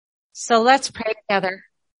So let's pray together.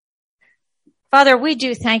 Father, we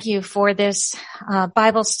do thank you for this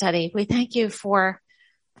Bible study. We thank you for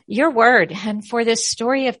your word and for this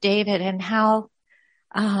story of David and how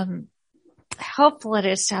helpful it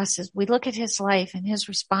is to us as we look at his life and his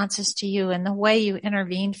responses to you and the way you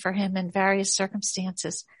intervened for him in various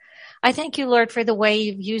circumstances. I thank you, Lord, for the way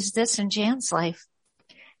you've used this in Jan's life.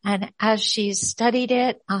 And as she's studied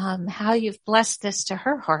it, how you've blessed this to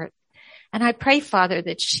her heart. And I pray, Father,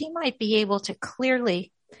 that she might be able to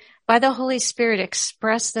clearly, by the Holy Spirit,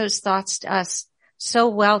 express those thoughts to us so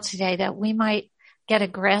well today that we might get a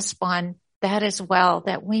grasp on that as well,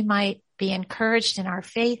 that we might be encouraged in our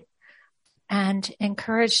faith and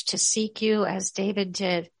encouraged to seek you as David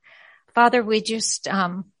did. Father, we just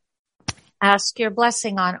ask your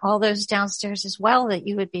blessing on all those downstairs as well, that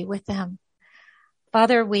you would be with them.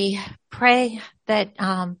 Father, we pray that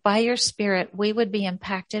by your Spirit, we would be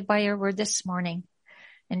impacted by your word this morning.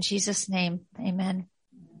 In Jesus' name, amen.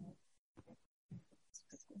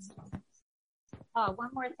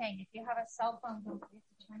 One more thing. If you have a cell phone, don't forget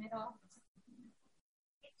to turn it off.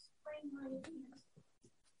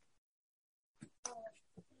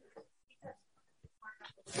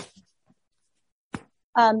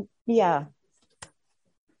 Yeah.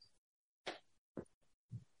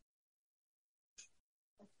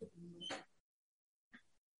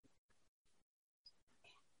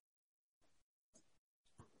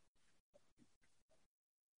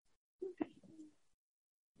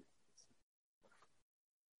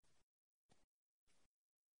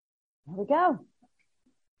 There we go.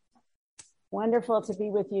 Wonderful to be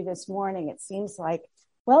with you this morning. It seems like,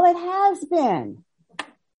 well, it has been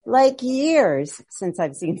like years since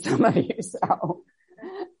I've seen some of you.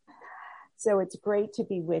 So it's great to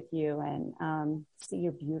be with you and see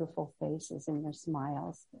your beautiful faces and your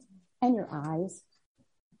smiles and your eyes.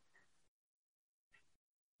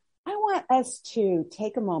 I want us to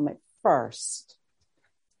take a moment first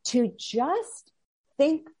to just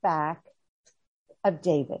think back of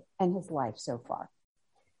David and his life so far.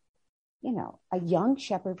 You know, a young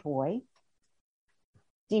shepherd boy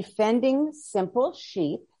defending simple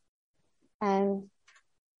sheep and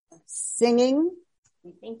singing.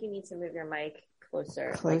 I think you need to move your mic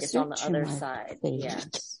closer like it's on the other side. Face.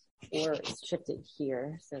 Yes. Or shift it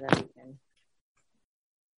here so that we can.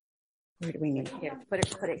 Where do we need? Here,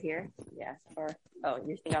 put it here. Yes. Or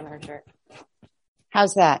you think on her shirt.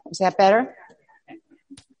 How's that? Is that better?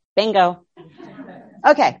 Bingo.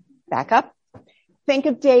 Okay, back up. Think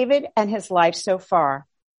of David and his life so far.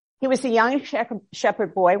 He was a young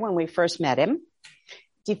shepherd boy when we first met him,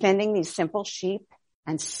 defending these simple sheep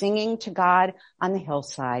and singing to God on the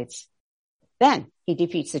hillsides. Then he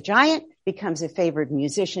defeats the giant, becomes a favored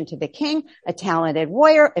musician to the king, a talented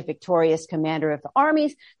warrior, a victorious commander of the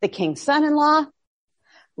armies, the king's son-in-law,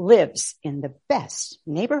 lives in the best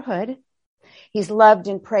neighborhood. He's loved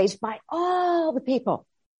and praised by all the people.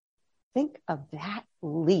 Think of that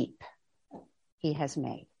leap he has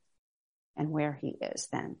made and where he is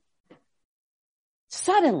then.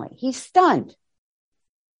 Suddenly, he's stunned.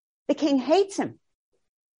 The king hates him.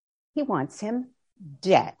 He wants him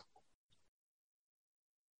dead.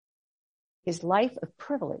 His life of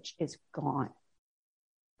privilege is gone.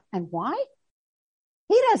 And why?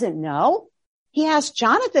 He doesn't know. He asked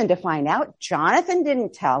Jonathan to find out. Jonathan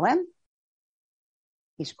didn't tell him.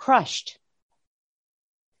 He's crushed.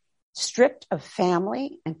 Stripped of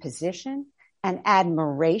family and position and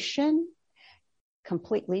admiration,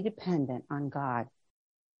 completely dependent on God.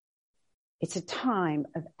 It's a time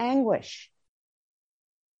of anguish.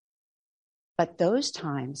 But those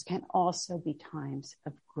times can also be times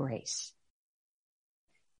of grace.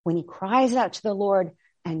 When he cries out to the Lord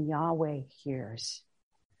and Yahweh hears.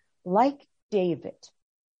 Like David,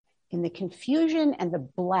 in the confusion and the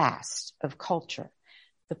blast of culture,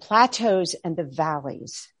 the plateaus and the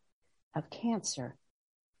valleys of cancer,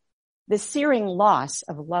 the searing loss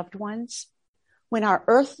of loved ones, when our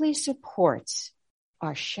earthly supports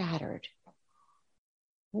are shattered,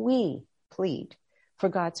 we plead for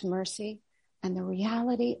God's mercy, and the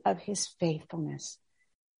reality of his faithfulness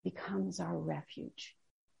becomes our refuge.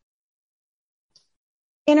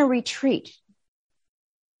 In a retreat,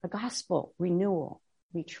 a gospel renewal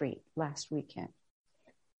retreat last weekend,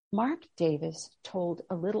 Mark Davis told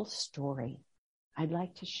a little story I'd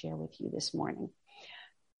like to share with you this morning.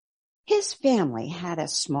 His family had a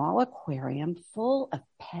small aquarium full of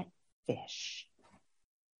pet fish.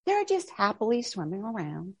 They're just happily swimming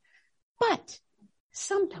around. But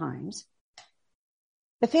sometimes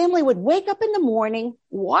the family would wake up in the morning,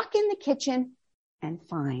 walk in the kitchen, and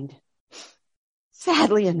find,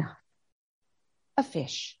 sadly enough, a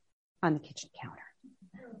fish on the kitchen counter.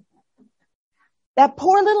 That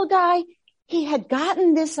poor little guy, he had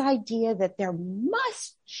gotten this idea that there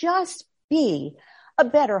must just be a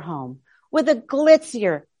better home with a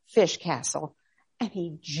glitzier fish castle. And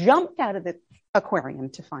he jumped out of the aquarium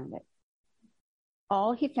to find it.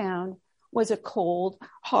 All he found was a cold,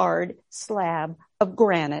 hard slab of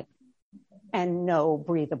granite and no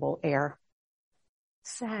breathable air.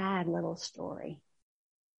 Sad little story,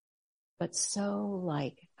 but so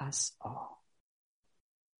like us all.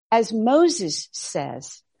 As Moses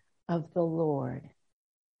says of the Lord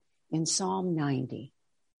in Psalm 90,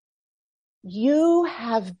 you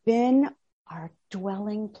have been our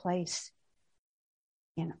dwelling place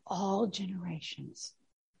in all generations.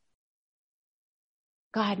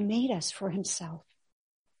 God made us for himself.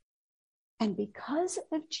 And because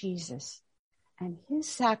of Jesus and his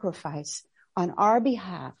sacrifice on our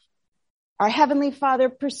behalf, our Heavenly Father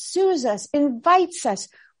pursues us, invites us,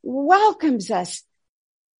 welcomes us,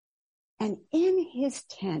 and in his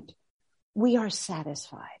tent, we are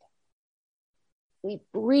satisfied. We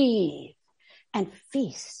breathe and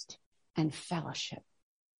feast and fellowship.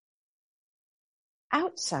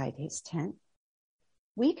 Outside his tent,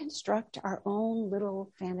 we construct our own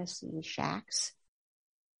little fantasy shacks,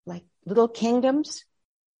 like little kingdoms,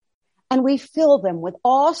 and we fill them with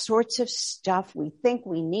all sorts of stuff we think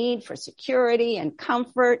we need for security and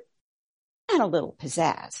comfort and a little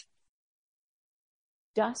pizzazz.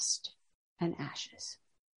 Dust and ashes.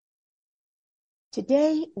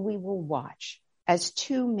 Today, we will watch as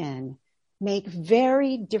two men make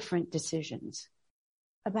very different decisions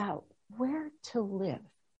about where to live.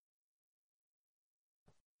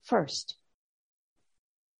 First,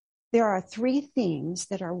 there are three themes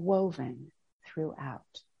that are woven throughout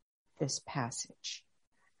this passage.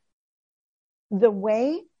 The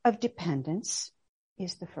way of dependence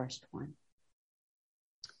is the first one.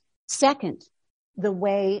 Second, the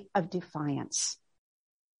way of defiance.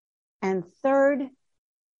 And third,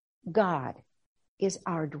 God is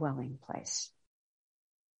our dwelling place.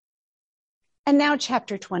 And now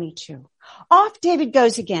chapter 22. Off David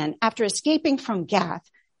goes again after escaping from Gath.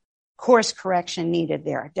 Course correction needed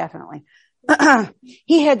there, definitely.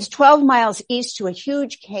 He heads 12 miles east to a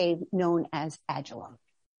huge cave known as Adullam.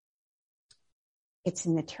 It's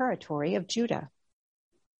in the territory of Judah.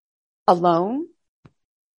 Alone,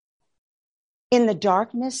 in the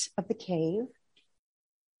darkness of the cave,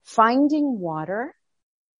 finding water,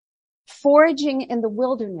 foraging in the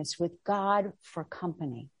wilderness with God for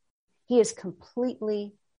company. He is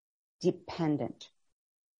completely dependent.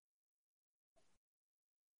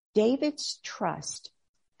 David's trust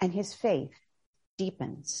and his faith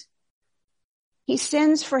deepens. He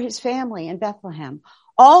sends for his family in Bethlehem,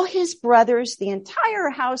 all his brothers, the entire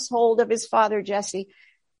household of his father Jesse,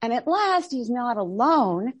 and at last he's not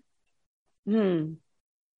alone.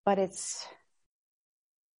 But it's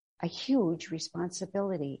a huge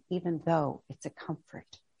responsibility, even though it's a comfort.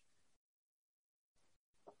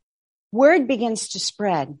 Word begins to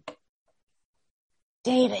spread.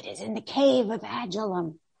 David is in the cave of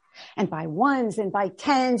Adullam. And by ones and by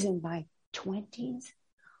tens and by 20s,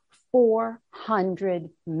 400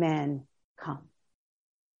 men come.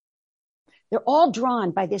 They're all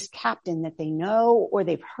drawn by this captain that they know or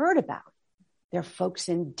they've heard about. They're folks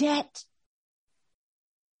in debt,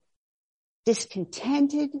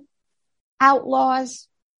 discontented, outlaws,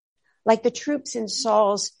 like the troops in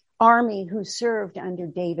Saul's army who served under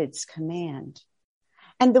David's command,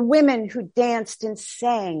 and the women who danced and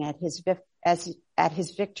sang at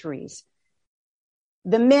his victories.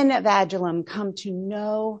 The men of Adullam come to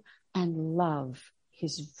know and love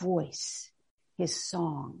his voice, his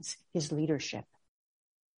songs, his leadership.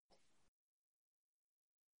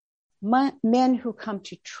 Men who come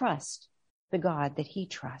to trust the God that he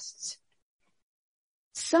trusts.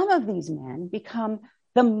 Some of these men become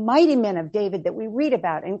the mighty men of David that we read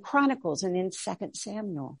about in Chronicles and in 2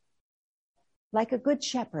 Samuel. Like a good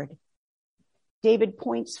shepherd, David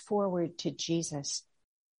points forward to Jesus,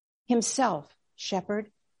 himself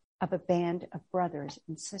shepherd of a band of brothers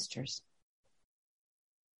and sisters.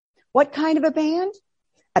 What kind of a band?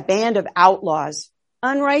 A band of outlaws,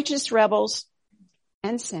 unrighteous rebels,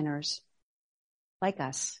 and sinners like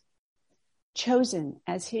us, chosen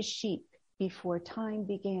as his sheep before time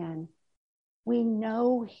began. We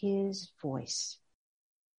know his voice.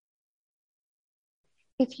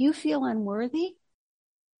 If you feel unworthy,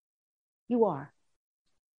 you are.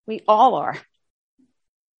 We all are.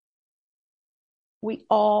 We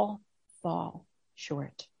all fall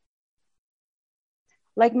short.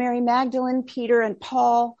 Like Mary Magdalene, Peter, and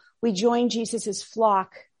Paul, we join Jesus'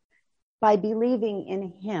 flock by believing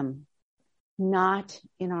in him, not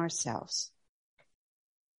in ourselves.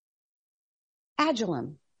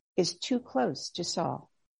 Adullam is too close to Saul.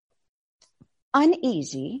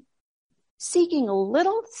 Uneasy, seeking a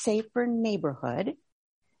little safer neighborhood,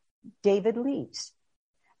 David leaves,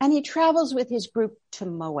 and he travels with his group to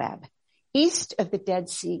Moab, east of the Dead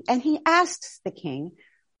Sea, and he asks the king,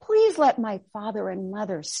 please let my father and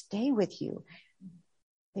mother stay with you.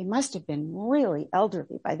 They must have been really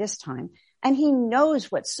elderly by this time, and he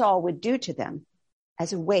knows what Saul would do to them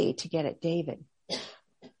as a way to get at David.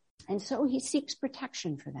 And so he seeks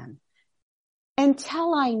protection for them.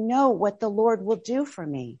 Until I know what the Lord will do for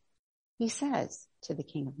me, he says to the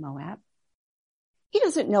king of Moab. He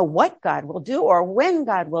doesn't know what God will do or when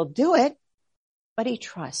God will do it, but he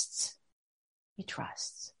trusts. He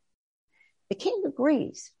trusts. The king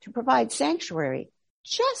agrees to provide sanctuary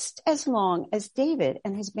just as long as David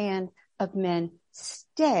and his band of men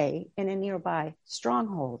stay in a nearby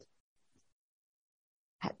stronghold.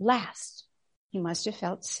 At last, he must have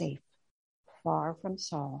felt safe, far from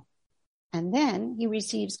Saul. And then he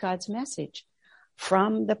receives God's message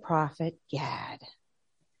from the prophet Gad.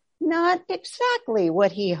 Not exactly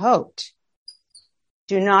what he hoped.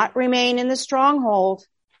 Do not remain in the stronghold.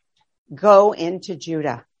 Go into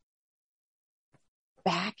Judah.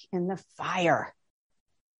 Back in the fire.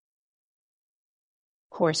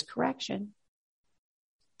 Course correction.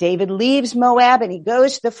 David leaves Moab and he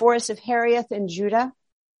goes to the forest of Herioth in Judah,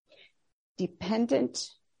 dependent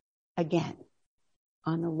again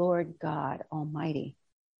on the Lord God Almighty.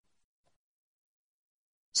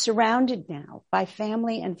 Surrounded now by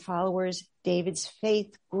family and followers, David's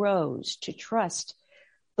faith grows to trust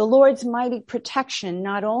the Lord's mighty protection,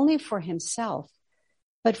 not only for himself,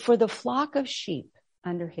 but for the flock of sheep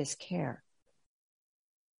under his care.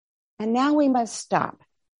 And now we must stop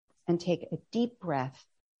and take a deep breath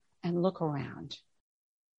and look around,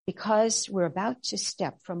 because we're about to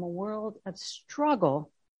step from a world of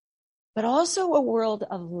struggle, but also a world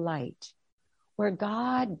of light, where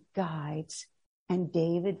God guides and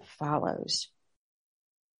David follows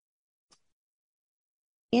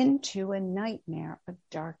into a nightmare of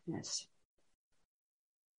darkness.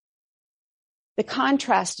 The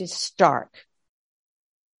contrast is stark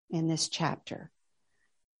in this chapter.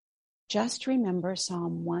 Just remember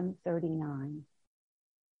Psalm 139.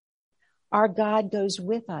 Our God goes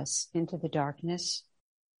with us into the darkness,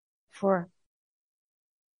 for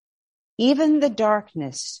even the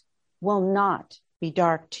darkness will not be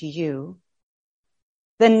dark to you.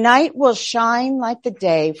 The night will shine like the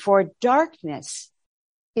day, for darkness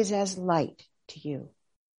is as light to you.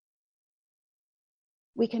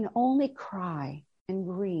 We can only cry and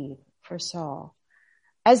grieve for Saul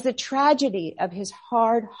as the tragedy of his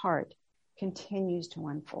hard heart continues to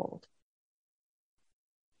unfold.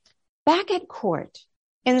 Back at court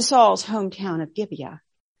in Saul's hometown of Gibeah,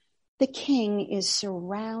 the king is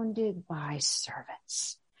surrounded by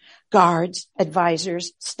servants, guards,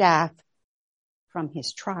 advisors, staff from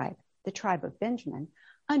his tribe, the tribe of Benjamin,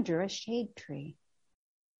 under a shade tree.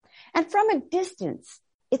 And from a distance,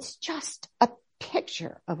 it's just a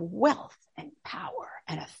picture of wealth and power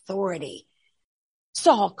and authority.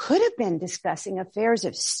 Saul could have been discussing affairs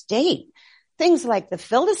of state, things like the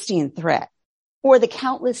Philistine threat or the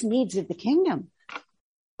countless needs of the kingdom.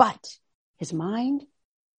 But his mind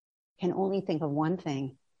can only think of one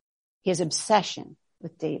thing, his obsession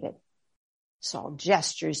with David. Saul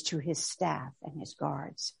gestures to his staff and his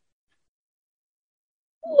guards.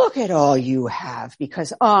 Look at all you have,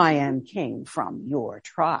 because I am king from your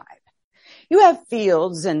tribe. You have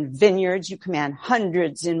fields and vineyards. You command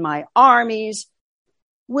hundreds in my armies.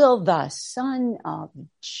 Will the son of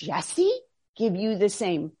Jesse give you the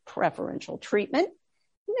same preferential treatment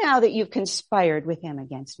now that you've conspired with him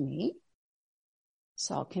against me?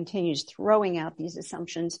 Saul continues throwing out these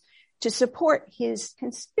assumptions to support his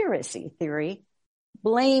conspiracy theory,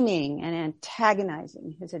 blaming and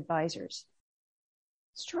antagonizing his advisors.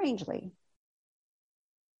 Strangely,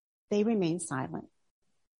 they remain silent.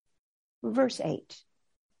 Verse 8.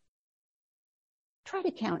 Try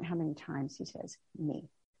to count how many times he says, me.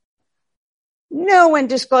 No one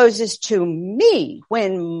discloses to me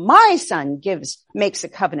when my son makes a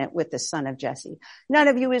covenant with the son of Jesse. None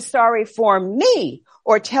of you is sorry for me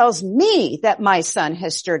or tells me that my son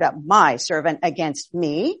has stirred up my servant against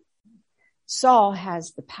me. Saul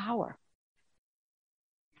has the power.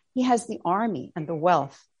 He has the army and the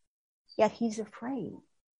wealth, yet he's afraid.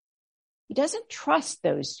 He doesn't trust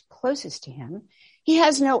those closest to him. He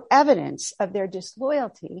has no evidence of their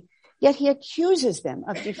disloyalty, yet he accuses them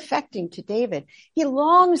of defecting to David. He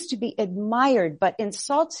longs to be admired, but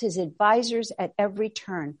insults his advisors at every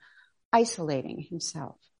turn, isolating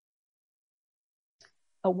himself.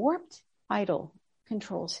 A warped idol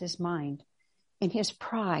controls his mind. in his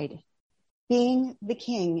pride, being the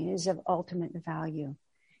king is of ultimate value.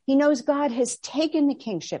 He knows God has taken the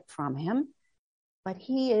kingship from him, but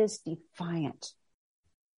he is defiant.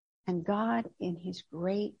 And God, in his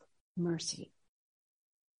great mercy,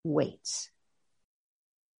 waits,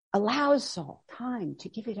 allows Saul time to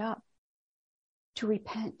give it up, to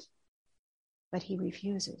repent, but he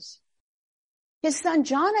refuses. His son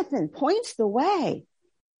Jonathan points the way,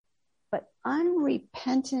 but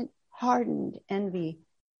unrepentant, hardened envy,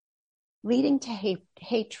 leading to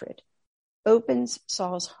hatred, opens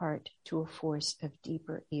Saul's heart to a force of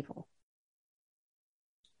deeper evil.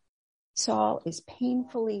 Saul is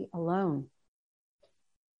painfully alone.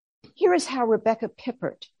 Here is how Rebecca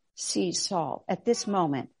Pippert sees Saul at this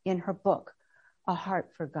moment in her book, A Heart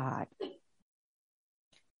for God.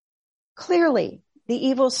 Clearly, the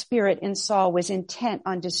evil spirit in Saul was intent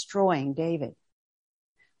on destroying David.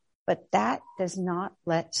 But that does not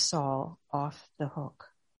let Saul off the hook.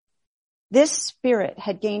 This spirit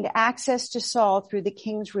had gained access to Saul through the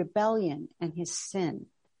king's rebellion and his sin.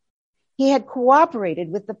 He had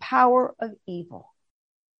cooperated with the power of evil.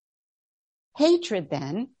 Hatred,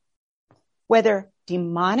 then, whether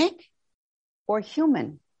demonic or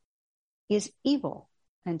human, is evil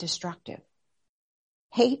and destructive.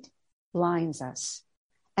 Hate blinds us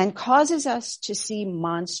and causes us to see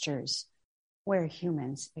monsters where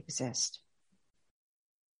humans exist.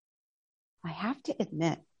 I have to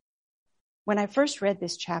admit, when I first read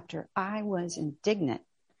this chapter, I was indignant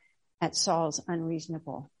at Saul's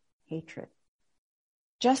unreasonable hatred,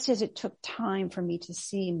 just as it took time for me to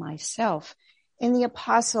see myself in the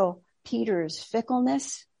Apostle Peter's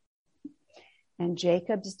fickleness and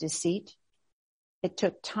Jacob's deceit. It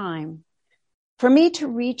took time for me to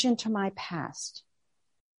reach into my past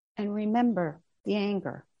and remember the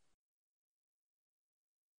anger.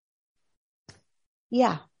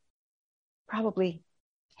 Yeah, probably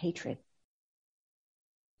hatred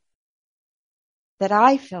that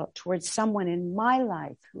I felt towards someone in my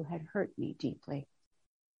life who had hurt me deeply.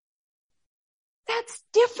 That's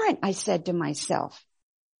different, I said to myself.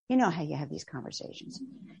 You know how you have these conversations.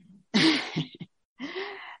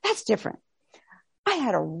 That's different. I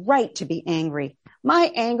had a right to be angry.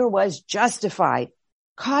 My anger was justified,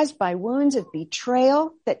 caused by wounds of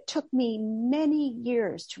betrayal that took me many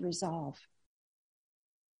years to resolve.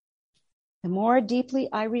 The more deeply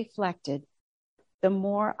I reflected, the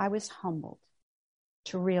more I was humbled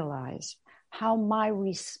to realize how my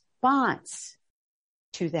response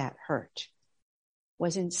to that hurt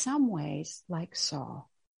was in some ways like Saul.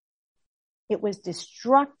 It was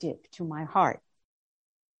destructive to my heart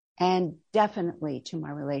and definitely to my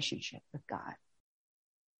relationship with God.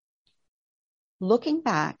 Looking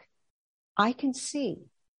back, I can see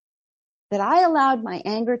that I allowed my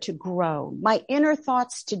anger to grow, my inner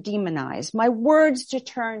thoughts to demonize, my words to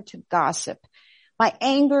turn to gossip, my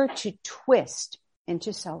anger to twist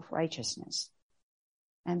into self-righteousness.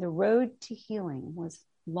 And the road to healing was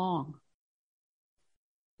long.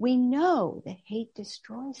 We know that hate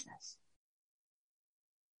destroys us.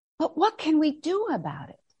 But what can we do about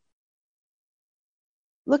it?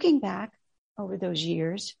 Looking back over those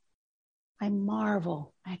years, I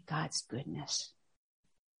marvel at God's goodness.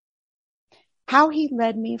 How he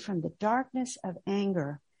led me from the darkness of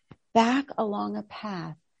anger back along a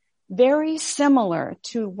path very similar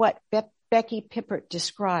to what Becky Pippert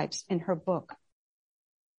describes in her book.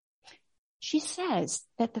 She says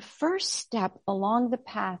that the first step along the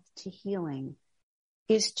path to healing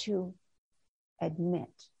is to admit.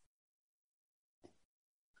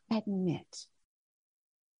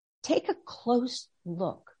 Take a close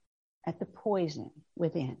look at the poison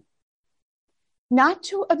within. Not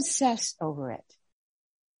to obsess over it,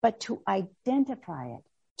 but to identify it,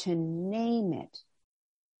 to name it,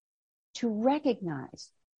 to recognize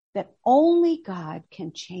that only God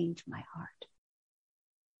can change my heart.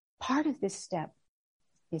 Part of this step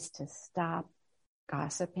is to stop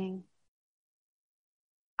gossiping.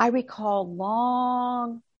 I recall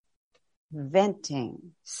long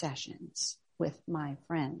venting sessions with my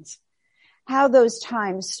friends, how those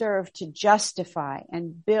times served to justify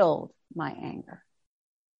and build my anger.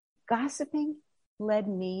 Gossiping led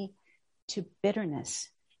me to bitterness,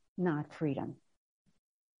 not freedom.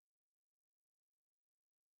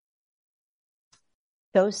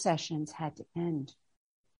 Those sessions had to end.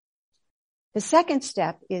 The second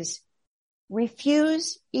step is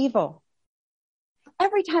refuse evil.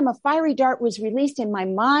 Every time a fiery dart was released in my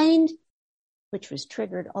mind, which was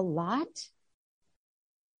triggered a lot,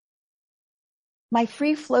 my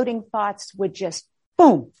free-floating thoughts would just,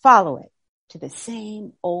 boom, follow it to the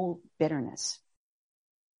same old bitterness.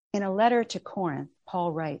 In a letter to Corinth,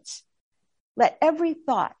 Paul writes, Let every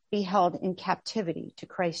thought be held in captivity to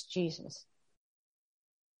Christ Jesus.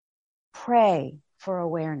 Pray for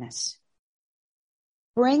awareness.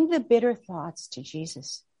 Bring the bitter thoughts to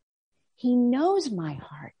Jesus. He knows my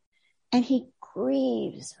heart and he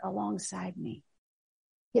grieves alongside me.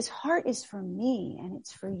 His heart is for me and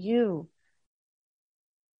it's for you.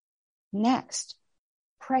 Next,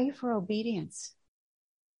 pray for obedience.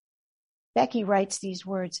 Becky writes these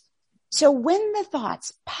words. So when the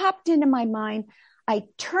thoughts popped into my mind, I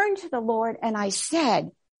turned to the Lord and I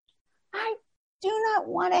said, I do not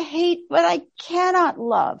want to hate, but I cannot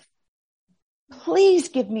love. Please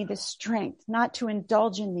give me the strength not to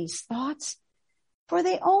indulge in these thoughts, for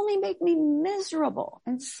they only make me miserable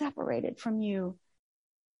and separated from you.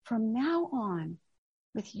 From now on,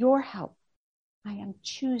 with your help, I am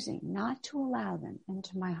choosing not to allow them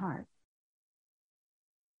into my heart.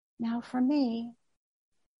 Now for me,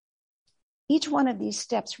 each one of these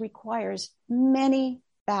steps requires many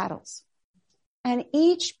battles, and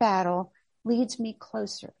each battle leads me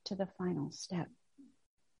closer to the final step.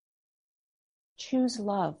 Choose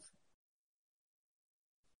love.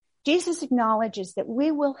 Jesus acknowledges that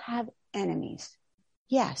we will have enemies.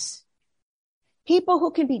 Yes, people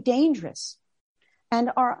who can be dangerous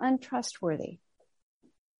and are untrustworthy.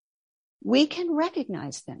 We can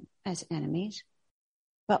recognize them as enemies,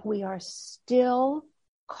 but we are still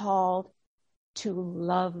called to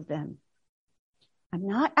love them. I'm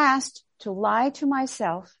not asked to lie to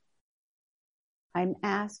myself. I'm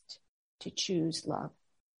asked to choose love.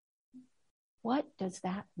 What does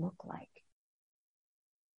that look like?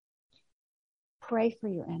 Pray for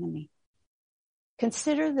your enemy.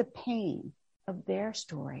 Consider the pain of their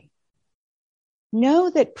story. Know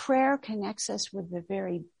that prayer connects us with the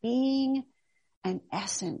very being and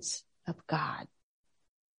essence of God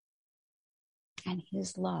and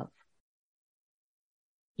his love.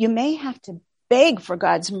 You may have to beg for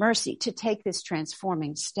God's mercy to take this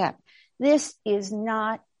transforming step. This is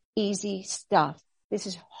not easy stuff. This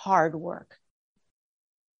is hard work.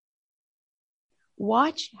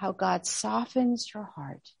 Watch how God softens your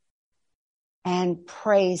heart and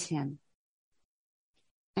praise him.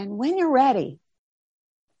 And when you're ready,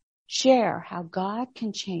 share how God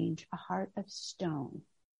can change a heart of stone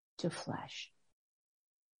to flesh.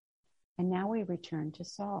 And now we return to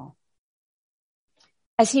Saul.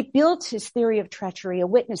 As he builds his theory of treachery, a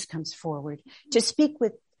witness comes forward to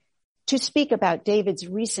speak about David's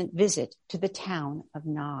recent visit to the town of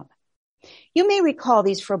Nob. You may recall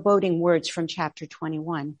these foreboding words from chapter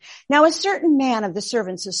 21. Now a certain man of the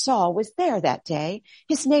servants of Saul was there that day.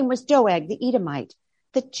 His name was Doeg the Edomite,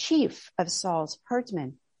 the chief of Saul's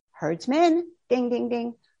herdsmen. Herdsman, ding, ding,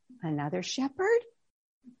 ding. Another shepherd?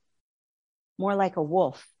 More like a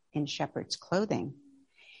wolf in shepherd's clothing.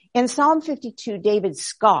 In Psalm 52, David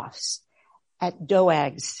scoffs at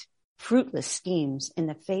Doeg's fruitless schemes in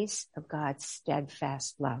the face of God's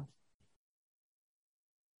steadfast love.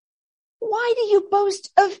 Why do you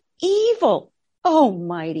boast of evil, O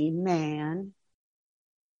mighty man?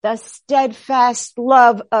 The steadfast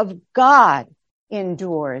love of God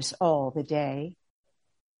endures all the day.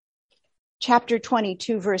 Chapter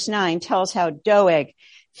 22, verse 9 tells how Doeg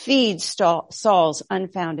feeds Saul's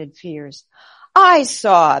unfounded fears. I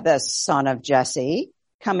saw the son of Jesse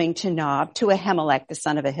coming to Nob to Ahimelech, the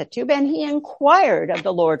son of Ahitub, and he inquired of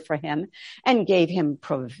the Lord for him and gave him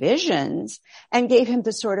provisions and gave him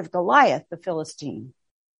the sword of Goliath, the Philistine.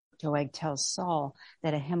 Doeg tells Saul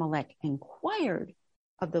that Ahimelech inquired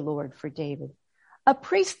of the Lord for David, a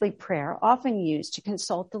priestly prayer often used to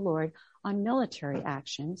consult the Lord on military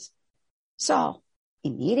actions. Saul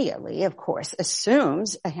immediately, of course,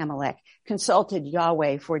 assumes Ahimelech consulted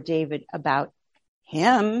Yahweh for David about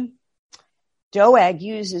him. Doeg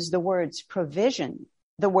uses the word provisions,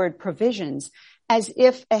 as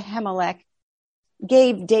if Ahimelech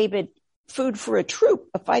gave David food for a troop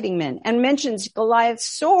of fighting men and mentions Goliath's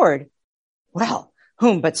sword. Well,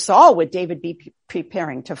 whom but Saul would David be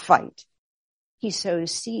preparing to fight? He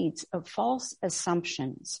sows seeds of false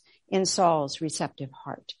assumptions in Saul's receptive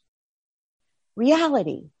heart.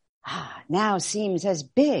 Reality now seems as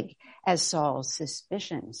big as Saul's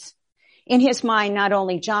suspicions. In his mind, not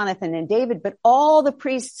only Jonathan and David, but all the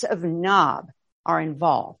priests of Nob are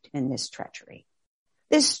involved in this treachery.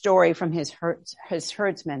 This story from his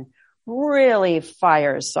herdsmen really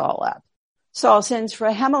fires Saul up. Saul sends for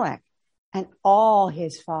Ahimelech and all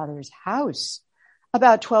his father's house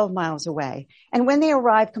about 12 miles away. And when they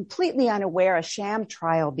arrive completely unaware, a sham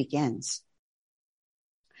trial begins.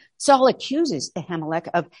 Saul accuses Ahimelech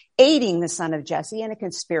of aiding the son of Jesse in a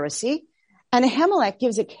conspiracy, and Ahimelech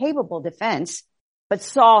gives a capable defense, but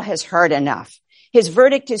Saul has heard enough. His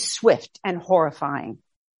verdict is swift and horrifying.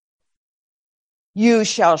 You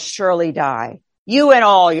shall surely die, you and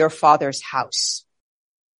all your father's house.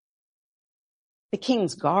 The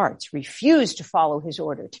king's guards refused to follow his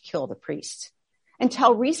order to kill the priests.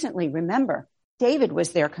 Until recently, remember, David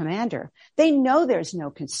was their commander. They know there's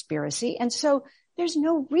no conspiracy, and so there's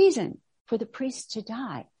no reason for the priests to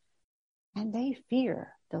die. And they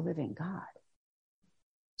fear the living God.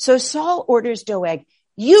 So Saul orders Doeg,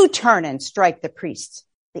 you turn and strike the priests.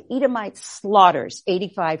 The Edomite slaughters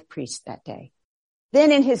 85 priests that day.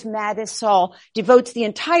 Then in his madness, Saul devotes the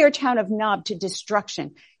entire town of Nob to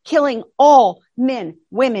destruction, killing all men,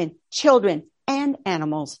 women, children, and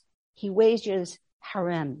animals. He wages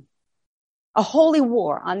harem, a holy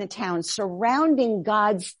war on the town surrounding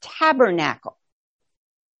God's tabernacle,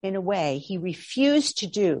 in a way he refused to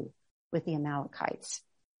do with the Amalekites.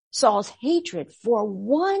 Saul's hatred for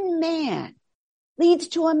one man leads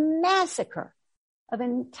to a massacre of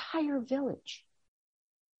an entire village.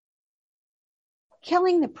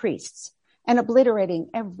 Killing the priests and obliterating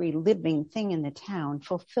every living thing in the town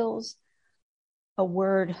fulfills a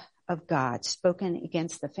word of God spoken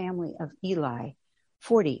against the family of Eli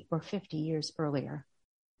 40 or 50 years earlier.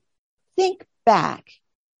 Think back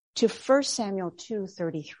to 1 Samuel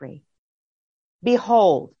 2:33.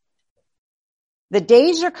 Behold, the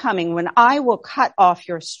days are coming when I will cut off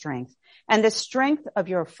your strength and the strength of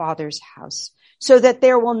your father's house, so that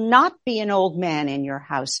there will not be an old man in your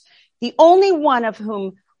house. The only one of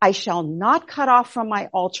whom I shall not cut off from my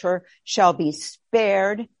altar shall be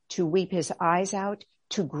spared to weep his eyes out,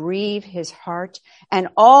 to grieve his heart, and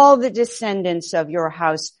all the descendants of your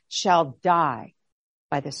house shall die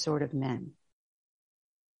by the sword of men.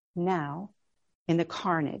 Now, in the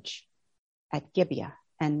carnage at Gibeah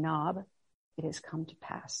and Nob, it has come to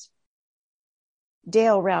pass.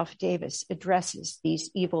 Dale Ralph Davis addresses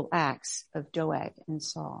these evil acts of Doeg and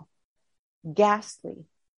Saul. Ghastly,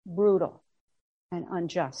 brutal, and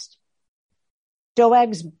unjust.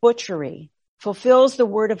 Doeg's butchery fulfills the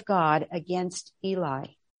word of God against Eli.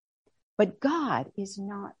 But God is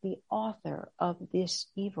not the author of this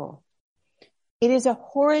evil. It is a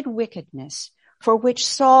horrid wickedness for which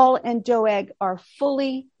Saul and Doeg are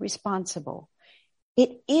fully responsible.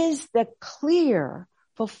 It is the clear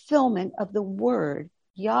fulfillment of the word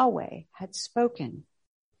Yahweh had spoken.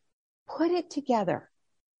 Put it together,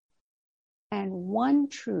 and one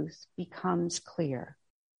truth becomes clear.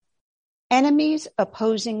 Enemies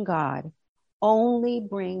opposing God only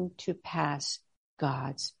bring to pass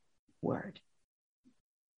God's word.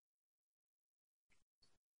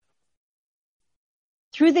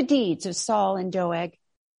 Through the deeds of Saul and Doeg,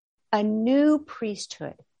 a new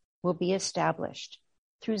priesthood will be established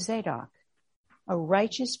through Zadok, a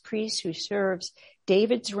righteous priest who serves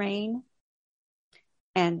David's reign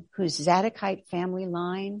and whose Zadokite family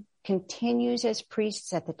line continues as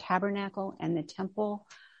priests at the tabernacle and the temple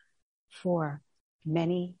for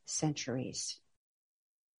many centuries.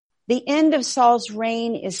 The end of Saul's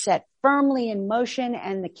reign is set firmly in motion,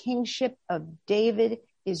 and the kingship of David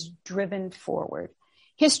is driven forward.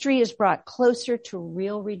 History is brought closer to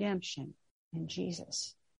real redemption in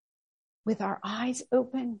Jesus. With our eyes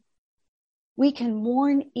open, we can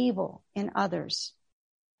mourn evil in others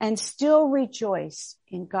and still rejoice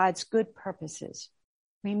in God's good purposes,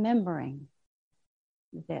 remembering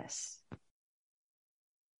this: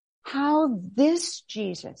 how this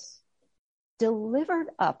Jesus, delivered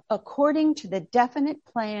up according to the definite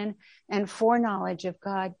plan and foreknowledge of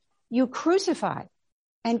God, you crucified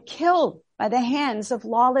and killed by the hands of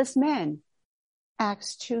lawless men.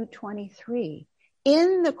 Acts 2:23.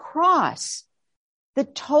 In the cross, the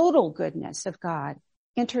total goodness of God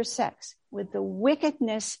intersects with the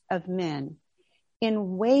wickedness of men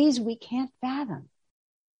in ways we can't fathom,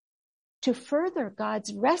 to further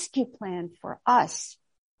God's rescue plan for us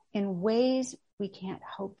in ways we can't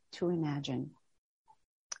hope to imagine.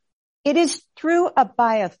 It is through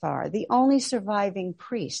Abiathar, the only surviving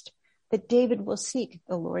priest, that David will seek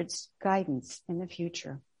the Lord's guidance in the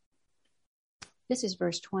future. This is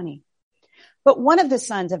verse 20. But one of the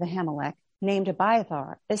sons of Ahimelech, named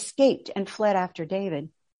Abiathar, escaped and fled after David.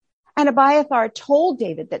 And Abiathar told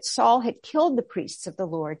David that Saul had killed the priests of the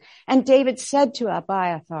Lord. And David said to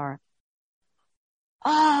Abiathar,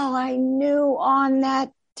 "Oh, I knew on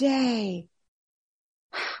that day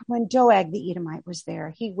when Doeg the Edomite was there,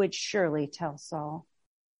 he would surely tell Saul,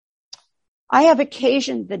 I have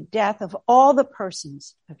occasioned the death of all the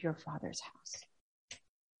persons of your father's house."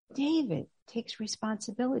 David takes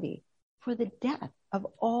responsibility for the death of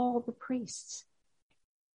all the priests.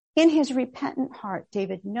 In his repentant heart,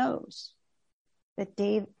 David knows that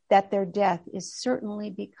their death is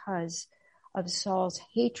certainly because of Saul's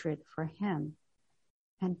hatred for him,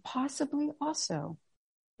 and possibly also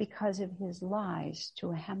because of his lies to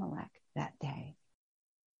Ahimelech that day.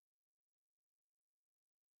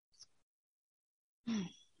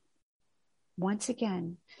 Once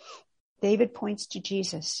again, David points to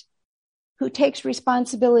Jesus, who takes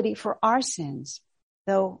responsibility for our sins,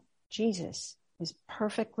 though Jesus is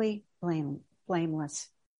perfectly blameless.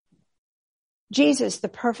 Jesus, the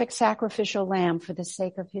perfect sacrificial lamb for the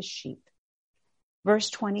sake of his sheep. Verse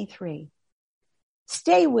 23.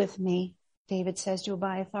 Stay with me, David says to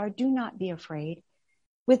Abiathar. Do not be afraid.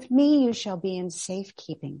 With me you shall be in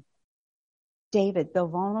safekeeping. David, though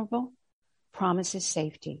vulnerable, promises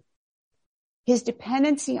safety. His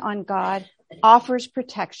dependency on God offers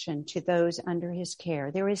protection to those under his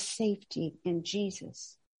care. There is safety in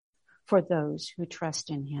Jesus for those who trust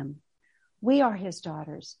in him. We are his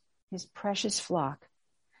daughters, his precious flock,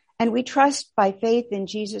 and we trust by faith in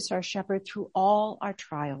Jesus, our shepherd, through all our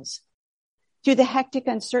trials, through the hectic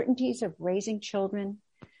uncertainties of raising children,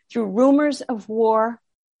 through rumors of war,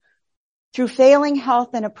 through failing health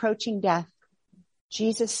and approaching death.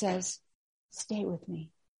 Jesus says, stay with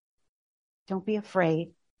me. Don't be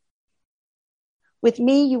afraid. With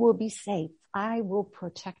me, you will be safe. I will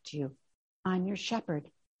protect you. I'm your shepherd,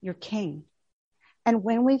 your king. And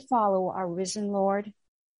when we follow our risen Lord,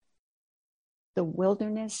 the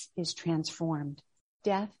wilderness is transformed.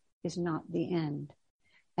 Death is not the end.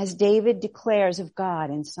 As David declares of God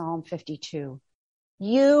in Psalm 52,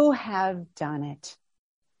 you have done it.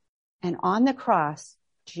 And on the cross,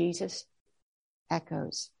 Jesus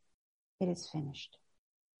echoes, it is finished.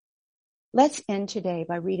 Let's end today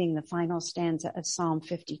by reading the final stanza of Psalm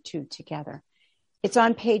 52 together. It's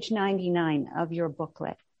on page 99 of your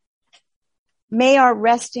booklet. May our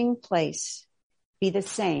resting place be the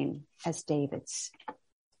same as David's.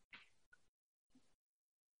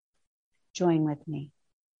 Join with me.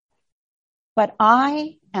 But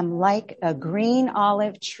I am like a green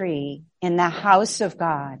olive tree in the house of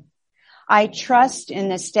God. I trust in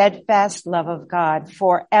the steadfast love of God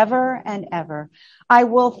forever and ever. I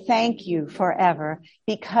will thank you forever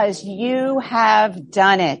because you have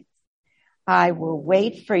done it. I will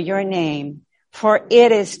wait for your name, for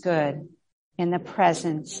it is good in the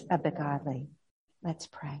presence of the godly. Let's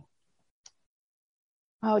pray.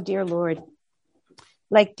 Oh, dear Lord,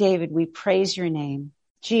 like David, we praise your name.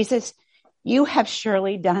 Jesus, you have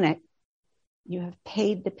surely done it. You have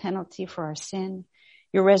paid the penalty for our sin.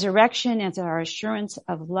 Your resurrection is our assurance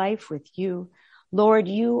of life with you. Lord,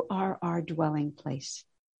 you are our dwelling place.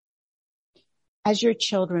 As your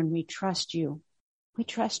children, we trust you. We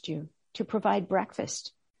trust you to provide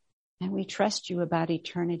breakfast, and we trust you about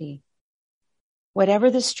eternity.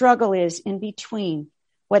 Whatever the struggle is in between,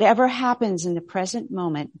 whatever happens in the present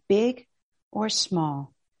moment, big or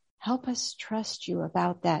small, help us trust you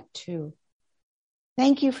about that too.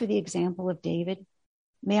 Thank you for the example of David.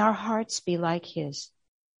 May our hearts be like his,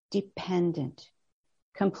 dependent,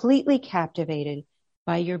 completely captivated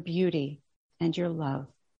by your beauty and your love.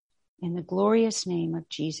 In the glorious name of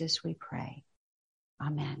Jesus we pray.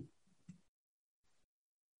 Amen.